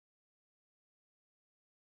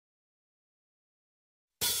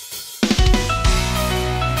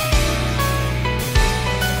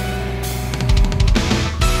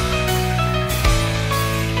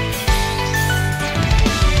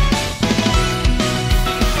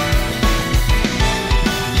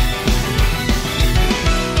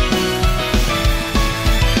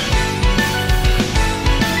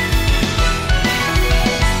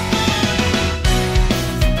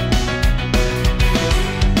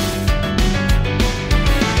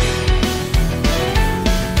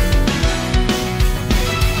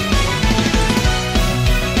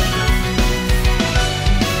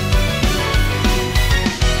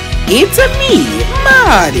It's me,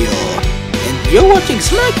 Mario, and you're watching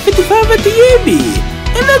Smack 55 at the AB,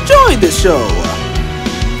 and enjoy the show!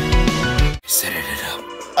 Set it up.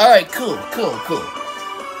 Alright, cool.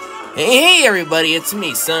 Hey everybody, it's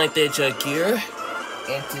me, Sonic the Hedgehog here,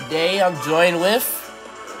 and today I'm joined with...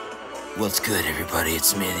 What's good everybody,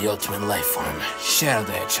 it's me, the ultimate life form, Shadow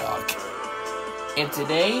the Hedgehog. And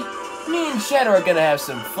today, me and Shadow are gonna have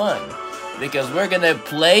some fun, because we're gonna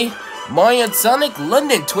play Mario and Sonic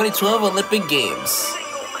London 2012 Olympic Games.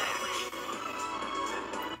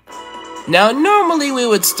 Now, normally we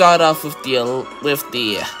would start off with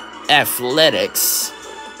the athletics,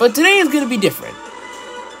 but today is gonna be different.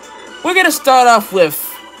 We're gonna start off with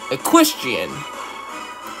Equestrian.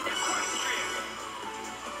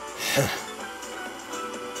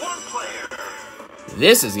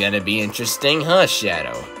 This is gonna be interesting, huh,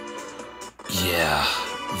 Shadow? Yeah,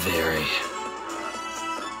 very.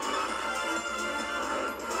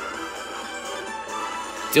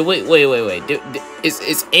 Wait.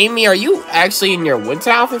 Is Amy, are you actually in your winter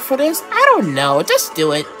outfit for this? I don't know, just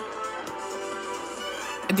do it.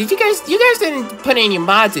 You guys didn't put any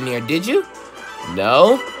mods in here, did you?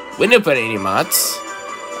 No, we didn't put any mods.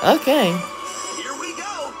 Okay.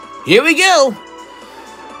 Here we go!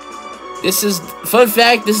 Fun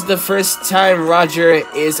fact, this is the first time Roger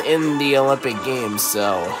is in the Olympic Games,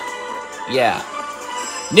 so, yeah.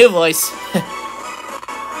 New voice.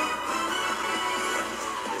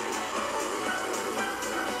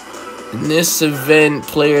 In this event,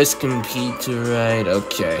 players compete to ride.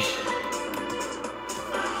 Okay.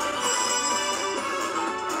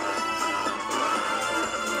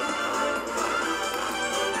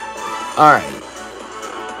 Alright.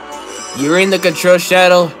 You reading the control,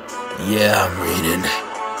 Shadow? Yeah, I'm reading.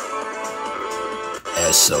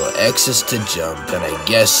 So X is to jump, and I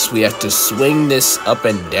guess we have to swing this up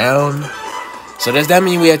and down. So does that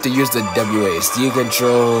mean we have to use the WASD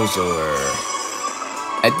controls, or...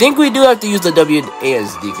 I think we do have to use the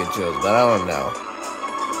WASD controls, but I don't know.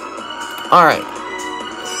 Alright.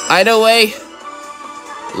 Either way,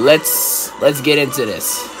 let's get into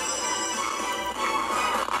this.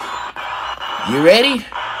 You ready?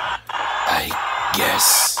 I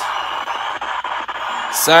guess.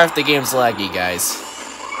 Sorry if the game's laggy, guys.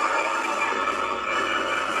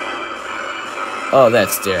 Oh,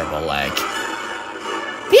 that's terrible lag.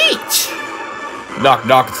 Peach! Knock,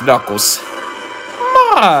 it's Knuckles.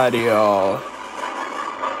 Mario!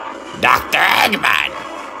 Dr. Eggman!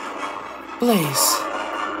 Blaze.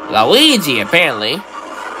 Luigi, apparently. And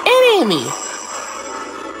Amy.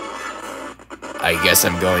 I guess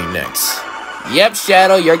I'm going next. Yep,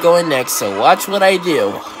 Shadow, you're going next, so watch what I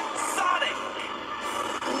do. Sonic!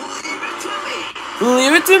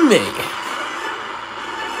 Leave it to me.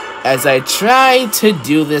 As I try to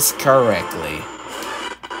do this correctly.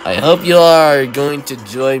 I hope you are going to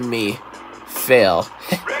join me. Fail.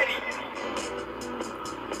 Ready?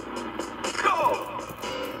 Go!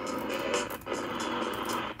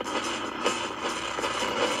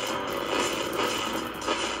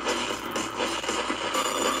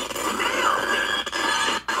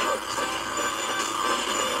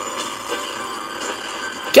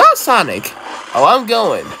 Go, Sonic! Oh, I'm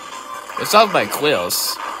going. It's off my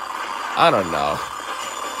quills. I don't know.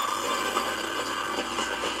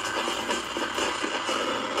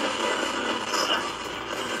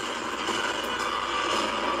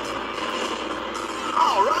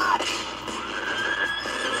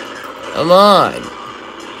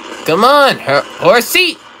 Come on,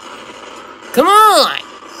 horsey! Come on!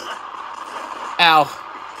 Ow.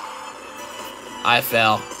 I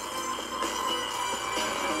fell.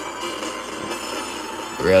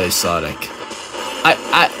 Really, Sonic?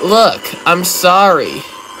 Look, I'm sorry.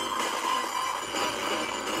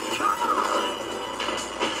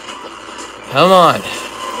 Come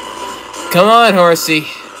on, horsey.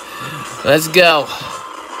 Let's go.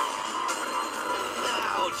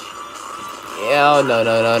 Oh, no.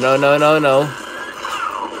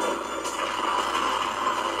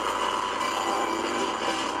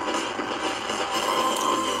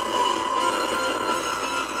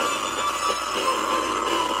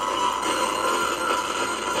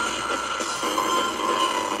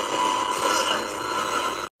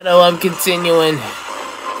 No, I'm continuing.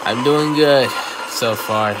 I'm doing good so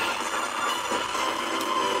far.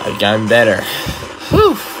 I've gotten better.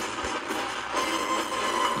 Whew.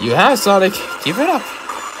 You have, Sonic. Keep it up.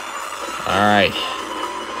 Alright.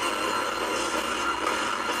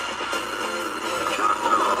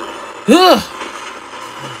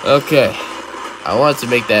 Okay. I want to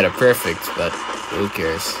make that a perfect, but who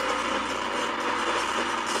cares?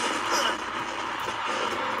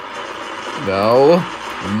 No.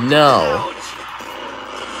 No.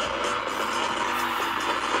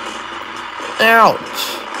 Ouch.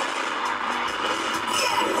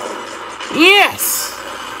 Yes.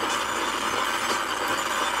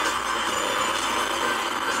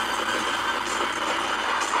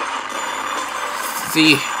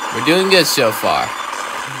 See, we're doing good so far.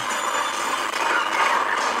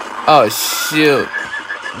 Oh shoot,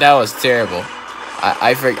 that was terrible.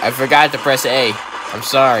 I forgot to press A. I'm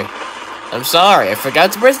sorry. I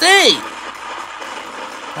forgot to press A.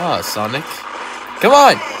 Oh, Sonic, come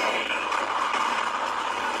on.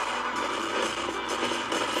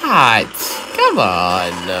 Hot, come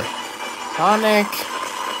on, Sonic.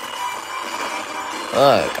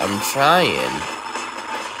 Look, I'm trying.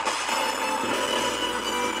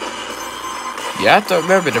 You have to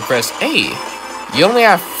remember to press A. You only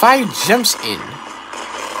have 5 jumps in.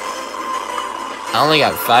 I only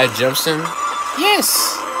got 5 jumps in?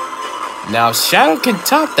 Yes! Now, if Shadow can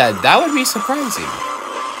top that, that would be surprising.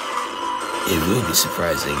 It will be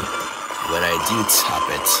surprising when I do top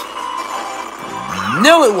it.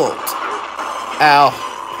 No, it won't! Ow.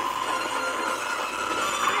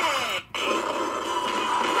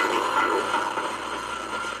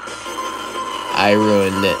 I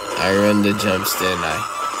ruined it. I ruined the jumps, didn't I?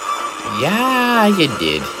 Yeah, you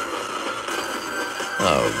did.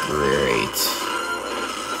 Oh, great.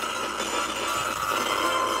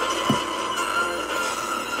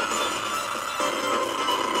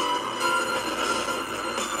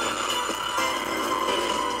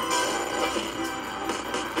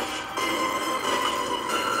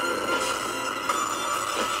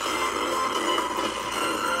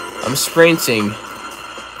 I'm sprinting.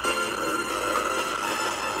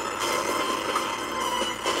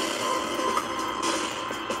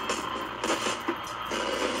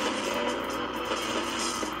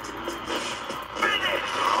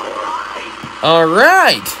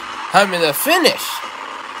 Alright! I'm in the finish!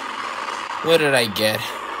 What did I get?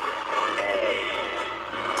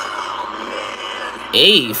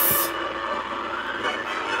 8th?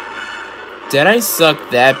 Did I suck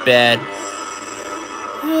that bad?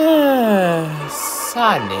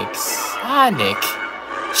 Sonic.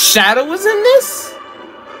 Shadow was in this?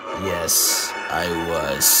 Yes, I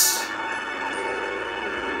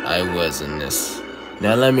was in this.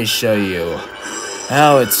 Now let me show you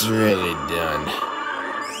how it's really done.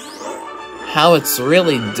 How it's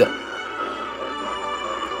really done.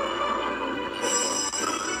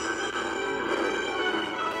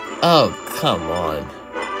 Oh, come on.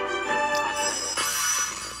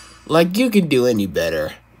 Like you can do any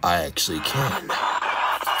better. I actually can.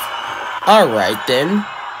 Alright then.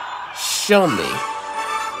 Show me.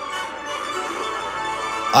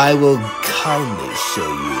 I will kindly show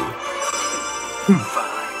you.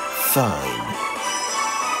 Fine.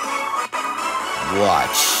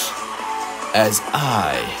 Watch as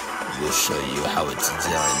I will show you how it's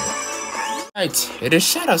done. Right, it is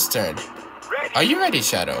Shadow's turn. Are you ready,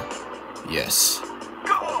 Shadow? Yes.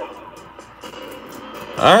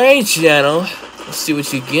 Alright, Shadow. Let's see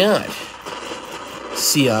what you got.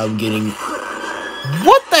 See how I'm getting...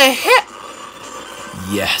 What the heck?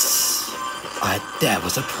 Yes. That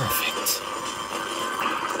was a perfect.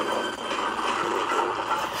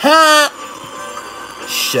 Ha!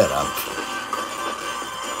 Shut up.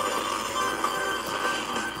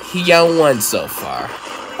 He got 1 so far.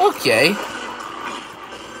 Okay.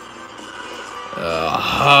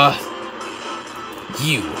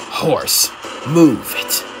 You horse, move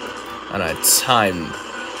it. On a time.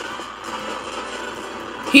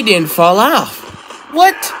 He didn't fall off.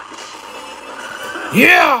 What?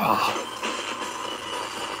 Yeah.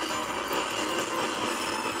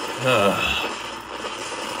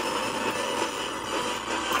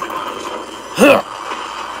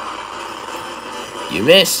 You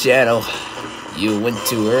missed, Shadow. You went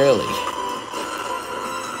too early.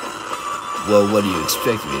 Well, what do you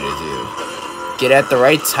expect me to do? Get at the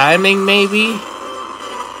right timing, maybe?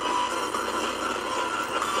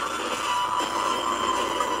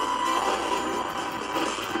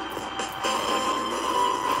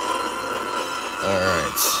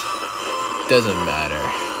 Alright. Doesn't matter.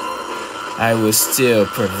 I will still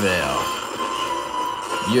prevail.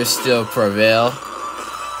 You still prevail?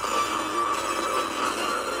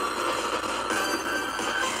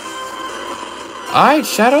 Alright,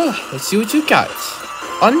 Shadow, let's see what you got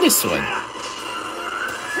on this one.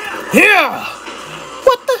 Yeah!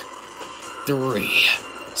 What the? 3.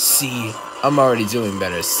 See, I'm already doing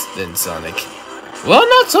better than Sonic. Well,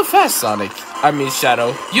 not so fast, Sonic. I mean,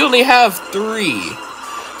 Shadow. You only have 3.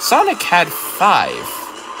 Sonic had 5.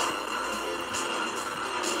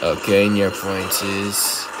 Okay, and your point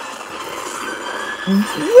is...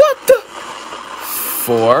 What the?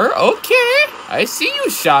 4? Okay. I see you,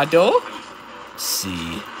 Shadow.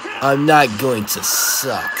 See, I'm not going to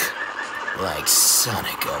suck like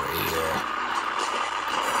Sonic over here.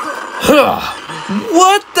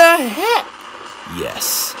 What the heck?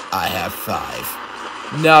 Yes, I have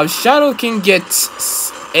 5. Now, if Shadow can get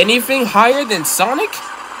anything higher than Sonic,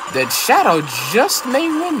 then Shadow just may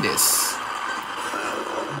win this.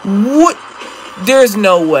 What? There's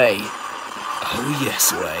no way. Oh,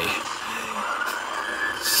 yes, way.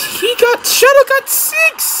 Shadow got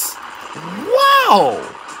 6! Wow!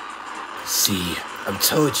 See, I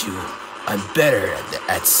told you, I'm better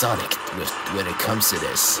at Sonic when it comes to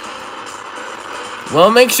this.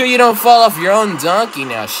 Well, make sure you don't fall off your own donkey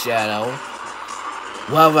now, Shadow.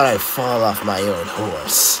 Why would I fall off my own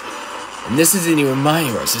horse? And this isn't even my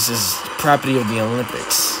horse, this is property of the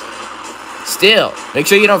Olympics. Still, make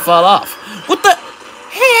sure you don't fall off. What the?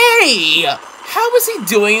 Hey! How is he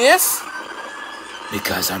doing this?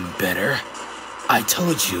 Because I'm better. I've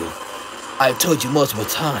told you multiple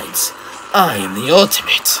times, I am the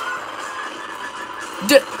ultimate.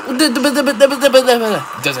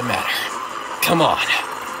 Doesn't matter. Come on.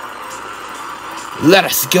 Let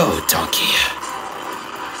us go, donkey.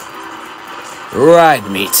 Ride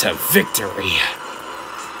me to victory.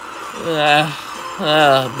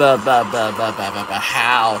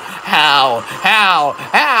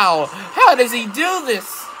 How does he do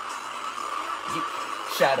this?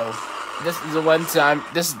 Shadow, this is the one time,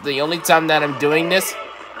 this is the only time that I'm doing this.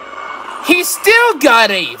 He still got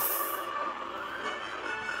 8th.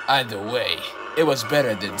 Either way, it was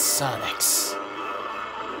better than Sonic's.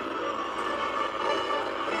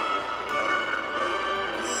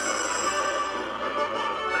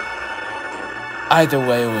 Either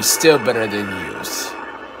way, it was still better than yours.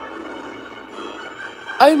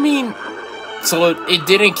 I mean, so it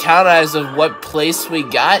didn't count as of what place we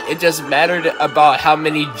got, it just mattered about how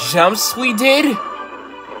many jumps we did?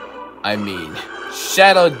 I mean,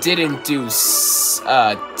 Shadow didn't do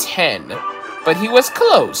 10, but he was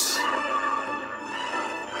close.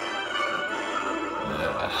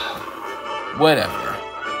 Whatever.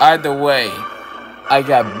 Either way, I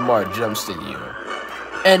got more jumps than you.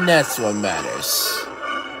 And that's what matters.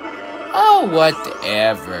 Oh,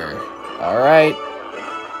 whatever. Alright.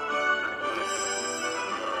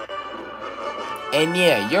 And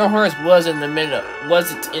yeah, your horse wasn't in the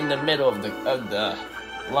middle of the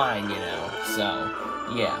line, you know. So,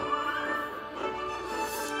 yeah.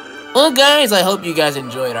 Well, guys, I hope you guys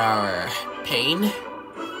enjoyed our pain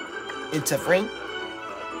and suffering.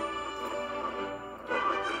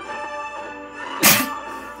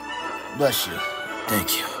 Bless you.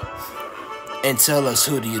 Thank you. And tell us,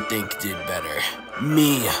 who do you think did better?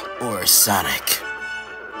 Me or Sonic?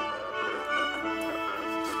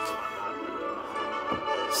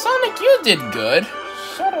 Sonic, you did good.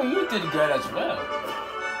 Shadow, you did good as well.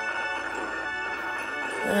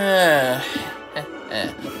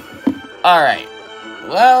 Alright.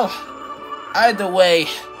 Well, either way,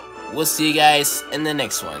 we'll see you guys in the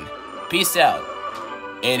next one. Peace out.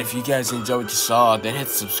 And if you guys enjoyed what you saw, then hit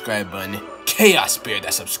the subscribe button. Chaos Bear,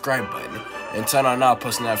 that subscribe button. And turn on all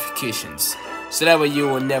post notifications. So that way you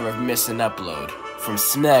will never miss an upload from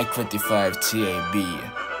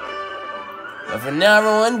Smack55TAB. But for now,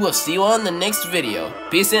 everyone, we'll see you on the next video.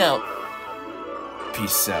 Peace out.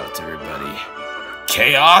 Peace out, everybody.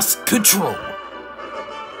 Chaos Control.